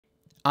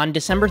On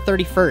December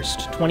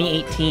 31st,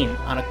 2018,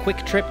 on a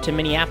quick trip to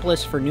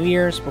Minneapolis for New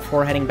Year's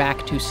before heading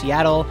back to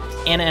Seattle,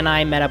 Anna and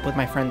I met up with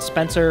my friend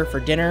Spencer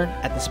for dinner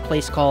at this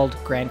place called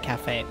Grand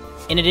Cafe.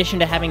 In addition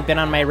to having been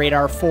on my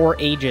radar for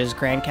ages,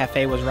 Grand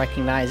Cafe was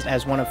recognized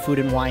as one of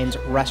Food & Wine's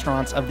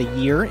Restaurants of the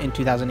Year in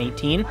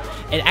 2018.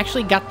 It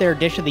actually got their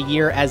Dish of the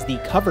Year as the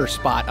cover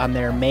spot on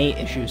their May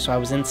issue, so I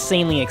was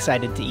insanely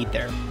excited to eat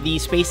there. The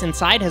space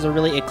inside has a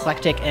really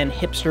eclectic and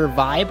hipster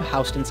vibe,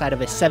 housed inside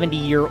of a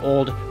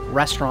 70-year-old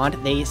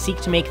restaurant. They seek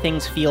to make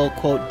things feel,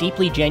 quote,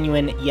 deeply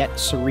genuine yet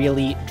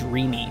surreally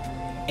dreamy.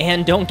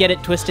 And don't get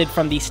it twisted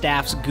from the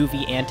staff's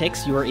goofy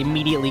antics. You are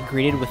immediately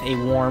greeted with a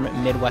warm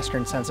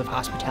Midwestern sense of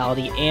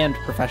hospitality and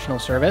professional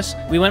service.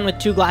 We went with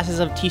 2 glasses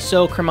of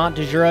Tissot Cremant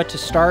de Jura to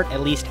start,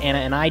 at least Anna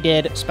and I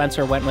did.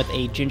 Spencer went with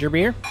a ginger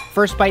beer.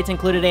 First bites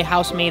included a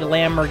house-made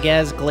lamb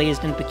merguez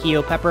glazed in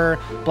piquillo pepper,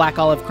 black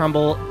olive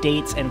crumble,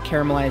 dates, and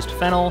caramelized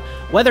fennel.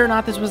 Whether or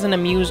not this was an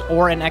amuse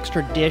or an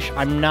extra dish,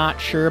 I'm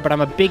not sure, but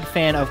I'm a big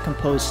fan of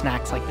composed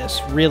snacks like this.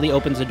 Really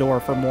opens the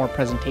door for more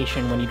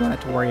presentation when you don't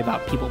have to worry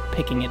about people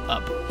picking it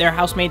up. Their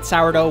house-made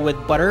sourdough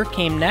with butter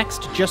came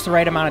next, just the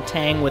right amount of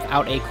tang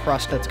without a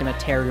crust that's going to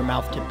tear your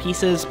mouth to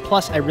pieces.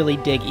 Plus, I really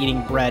dig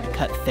eating bread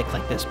cut thick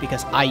like this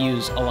because I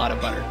use a lot of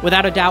butter.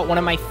 Without a doubt, one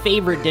of my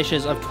favorite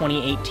dishes of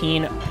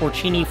 2018,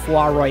 porcini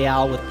foie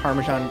royale with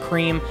Parmesan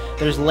cream.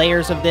 There's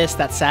layers of this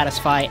that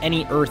satisfy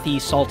any earthy,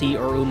 salty,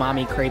 or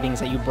umami cravings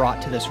that you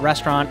brought to this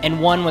restaurant,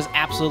 and one was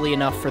absolutely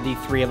enough for the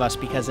 3 of us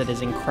because it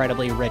is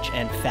incredibly rich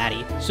and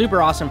fatty.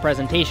 Super awesome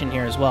presentation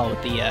here as well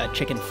with the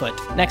chicken foot.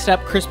 Next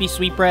up, crispy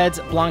sweetbreads,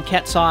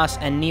 blanquette sauce,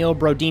 and neo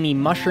brodini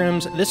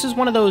mushrooms. This is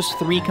one of those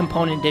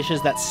 3-component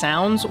dishes that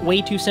sounds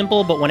way too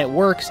simple, but when it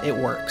works, it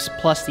works.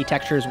 Plus, the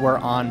textures were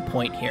on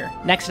point here.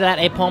 Next to that,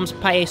 a pommes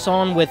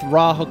paillasson with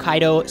raw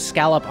Hokkaido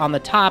scallop on the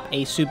top,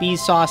 a soubise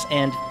sauce,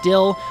 and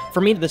dill.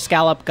 For me, the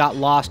scallop got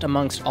lost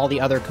amongst all the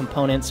other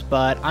components,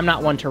 but I'm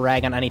not one to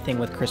rag on anything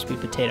with crispy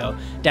potato.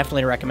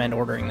 Definitely recommend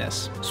ordering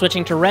this.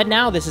 Switching to red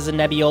now, this is a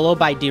Nebbiolo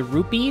by De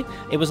Rupi.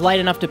 It was light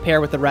enough to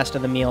pair with the rest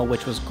of the meal,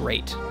 which was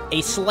great.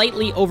 A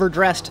slightly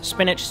overdressed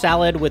spinach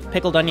salad with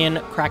pickled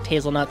onion, cracked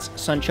hazelnuts,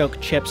 sunchoke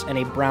chips, and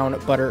a brown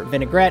butter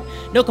vinaigrette.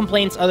 No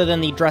complaints other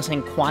than the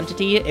dressing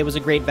quantity. It was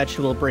a great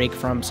vegetable break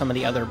from some of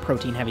the other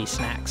protein-heavy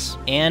snacks.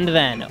 And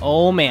then,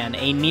 oh man,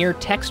 a near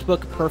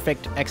textbook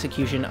perfect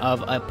execution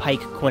of a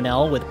pike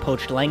quenelle with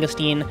poached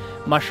langoustine,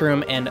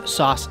 mushroom, and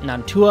sauce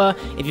nantua.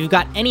 If you've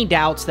got any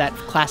doubts that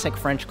classic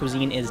French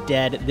cuisine is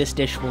dead, this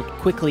dish will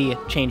quickly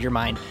change your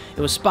mind.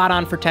 It was spot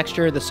on for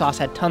texture, the sauce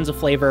had tons of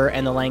flavor,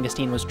 and the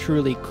langoustine was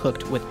truly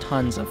cooked with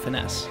tons of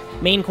finesse.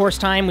 Main course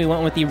time, we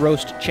went with the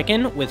roast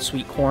chicken with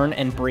sweet corn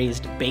and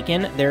braised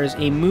bacon. There's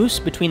a mousse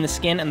between the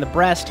skin and the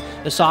breast.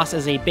 The sauce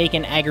is a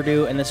bacon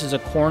agerdu, and this is a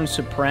corn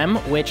supreme,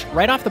 which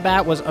right off the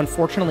bat was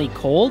unfortunately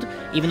cold,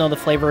 even though the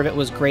flavor of it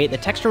was great. The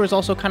texture was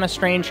also kind of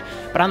strange,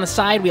 but on the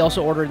side, we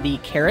also ordered the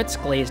carrots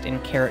glazed in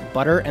carrot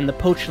butter and the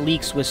poached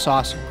leeks with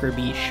sauce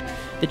gerbiche.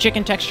 The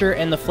chicken texture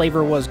and the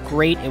flavor was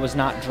great. It was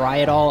not dry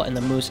at all, and the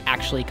mousse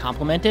actually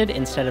complemented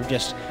instead of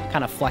just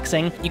kind of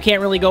flexing. You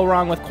can't really go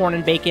wrong with corn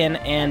and bacon,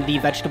 and the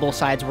vegetable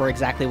sides were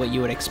exactly what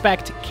you would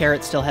expect.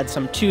 Carrot still had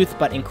some tooth,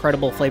 but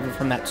incredible flavor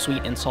from that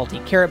sweet and salty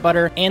carrot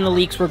butter, and the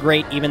leeks were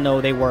great, even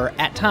though they were,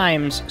 at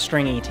times,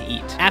 stringy to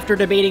eat. After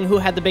debating who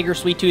had the bigger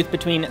sweet tooth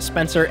between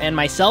Spencer and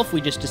myself, we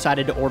just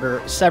decided to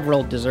order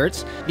several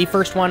desserts. The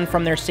first one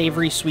from their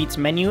savory sweets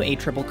menu, a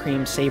triple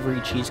cream savory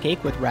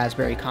cheesecake with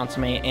raspberry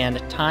consomme and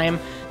thyme.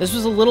 This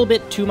was a little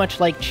bit too much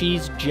like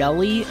cheese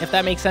jelly, if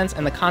that makes sense,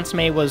 and the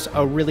consomme was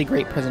a really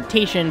great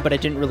presentation, but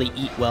it didn't really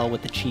eat well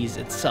with the cheese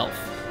itself.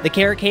 The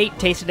carrot cake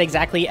tasted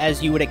exactly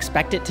as you would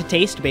expect it to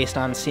taste based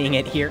on seeing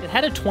it here. It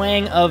had a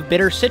twang of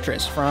bitter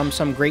citrus from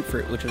some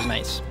grapefruit, which was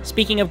nice.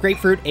 Speaking of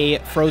grapefruit, a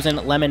frozen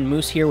lemon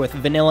mousse here with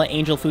vanilla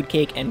angel food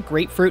cake and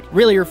grapefruit.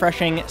 Really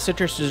refreshing.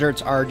 Citrus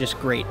desserts are just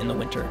great in the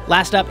winter.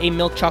 Last up, a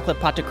milk chocolate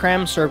pâte de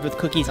crème served with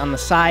cookies on the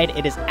side.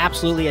 It is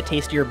absolutely a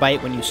tastier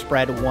bite when you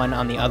spread one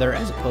on the other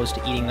as opposed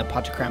to eating the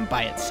pâte de crème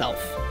by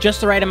itself. Just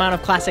the right amount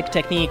of classic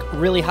technique,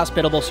 really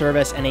hospitable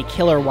service, and a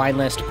killer wine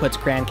list puts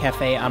Grand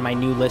Cafe on my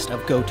new list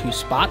of go-to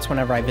spots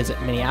whenever I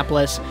visit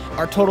Minneapolis.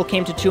 Our total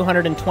came to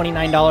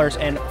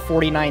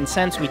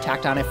 $229.49. We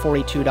tacked on a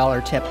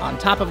 $42 tip on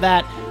top of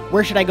that.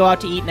 Where should I go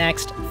out to eat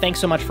next? Thanks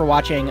so much for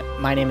watching.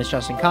 My name is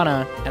Justin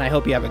Khanna, and I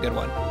hope you have a good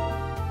one.